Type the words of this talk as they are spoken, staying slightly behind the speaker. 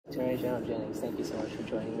Attorney General Jennings, thank you so much for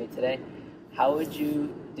joining me today. How would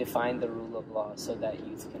you define the rule of law so that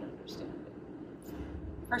youth can understand it?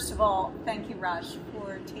 First of all, thank you, Raj,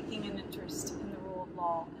 for taking an interest in the rule of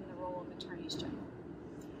law and the role of attorneys general.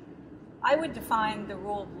 I would define the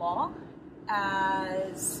rule of law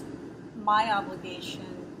as my obligation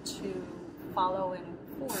to follow and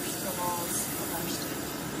enforce the laws of our state.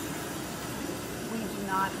 We do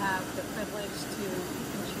not have the privilege to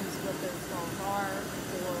pick and choose what those laws are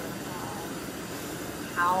or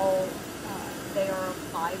how they are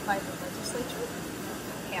applied by the legislature,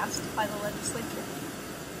 passed by the legislature.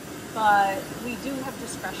 But we do have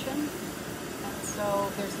discretion, and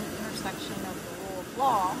so there's an intersection of the rule of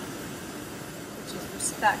law, which is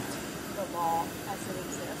respect the law as it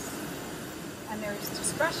exists, and there's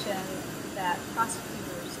discretion that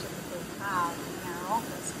prosecutors typically have in their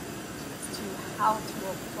office as to how to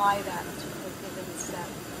apply that to a given set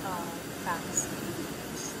of facts and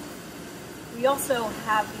cases. We also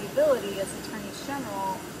have the ability as attorneys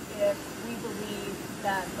general, if we believe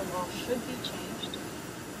that the law should be changed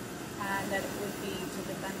and that it would be to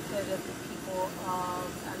the benefit of the people of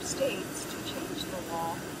our states to change the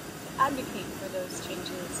law, to advocate for those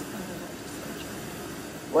changes in the legislature.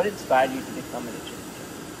 What inspired you to become an attorney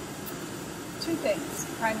general? Two things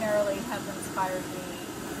primarily have inspired me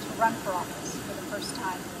to run for office for the first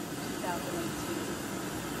time in 2018.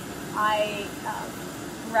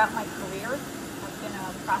 Throughout my career, I've been a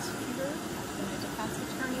prosecutor, I've been a defense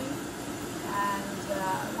attorney,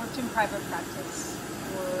 and worked in private practice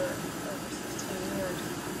for over 16 years.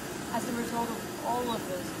 As a result of all of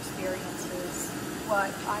those experiences, what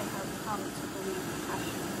I have come to believe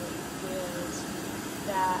passionately is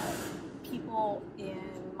that people in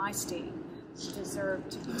my state deserve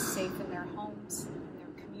to be safe in their homes, in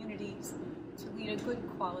their communities, to lead a good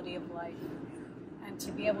quality of life, and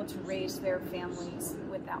to be able to raise their families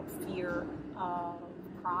without fear of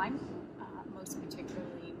crime, most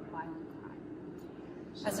particularly violent crime.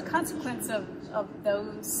 As a consequence of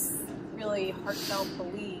those really heartfelt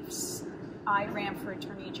beliefs, I ran for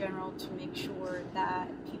Attorney General to make sure that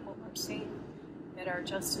people are safe, that our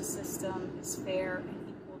justice system is fair and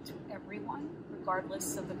equal to everyone,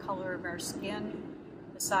 regardless of the color of our skin,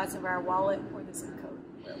 the size of our wallet, or the zip code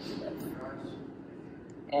where we live.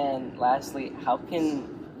 And lastly, how can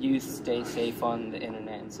youth stay safe on the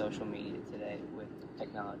internet and social media today with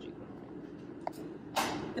technology growing?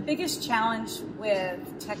 The biggest challenge with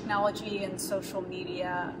technology and social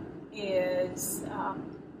media is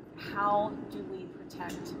how do we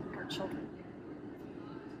protect our children?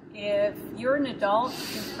 If you're an adult,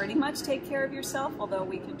 you can pretty much take care of yourself, although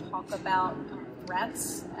we can talk about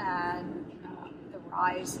threats and the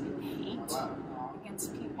rise in hate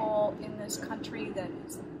against people in this country that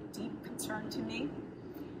is a deep concern to me.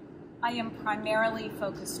 I am primarily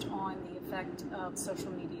focused on the effect of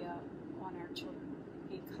social media on our children,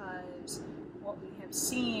 because what we have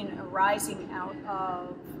seen arising out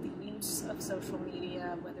of the use of social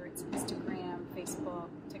media, whether it's Instagram, Facebook,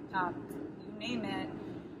 TikTok, you name it,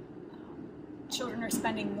 children are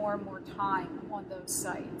spending more and more time on those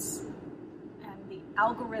sites, and the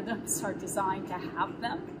algorithms are designed to have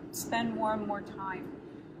them spend more and more time.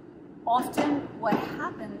 Often what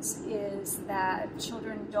happens is that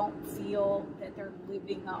children don't feel that they're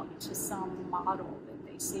living up to some model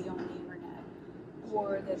that they see on the internet,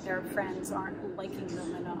 or that their friends aren't liking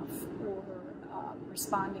them enough or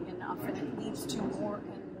responding enough, and it leads to more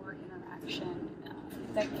and more interaction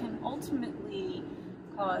that can ultimately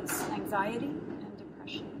cause anxiety and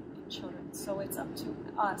depression in children. So it's up to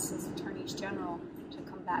us as attorneys general to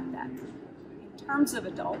combat that. In terms of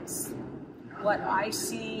adults, what I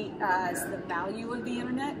see as the value of the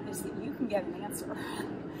internet is that you can get an answer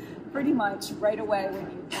pretty much right away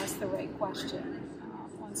when you ask the right question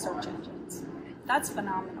on search engines. That's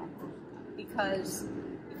phenomenal, because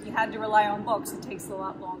if you had to rely on books, it takes a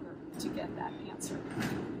lot longer to get that answer.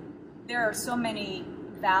 There are so many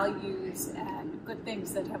values and good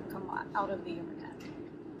things that have come out of the internet.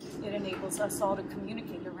 It enables us all to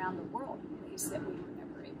communicate around the world in ways that we were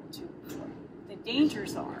never able to before. The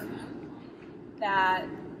dangers are that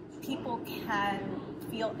people can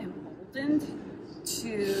feel emboldened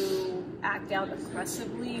to act out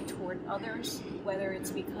aggressively toward others, whether it's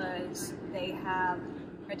because they have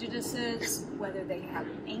prejudices, whether they have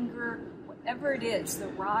anger, whatever it is. The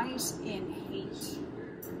rise in hate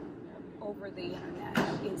over the internet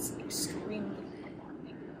is extremely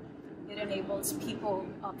alarming. It enables people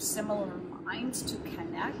of similar minds to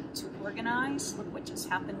connect, to organize. Look what just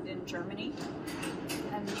happened in Germany.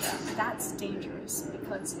 And that's dangerous,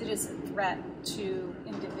 because it is a threat to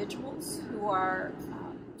individuals who are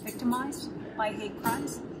victimized by hate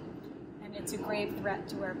crimes, And it's a grave threat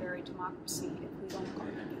to our very democracy if we don't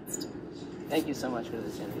guard against it. Thank you so much for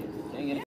this interview. Can I get a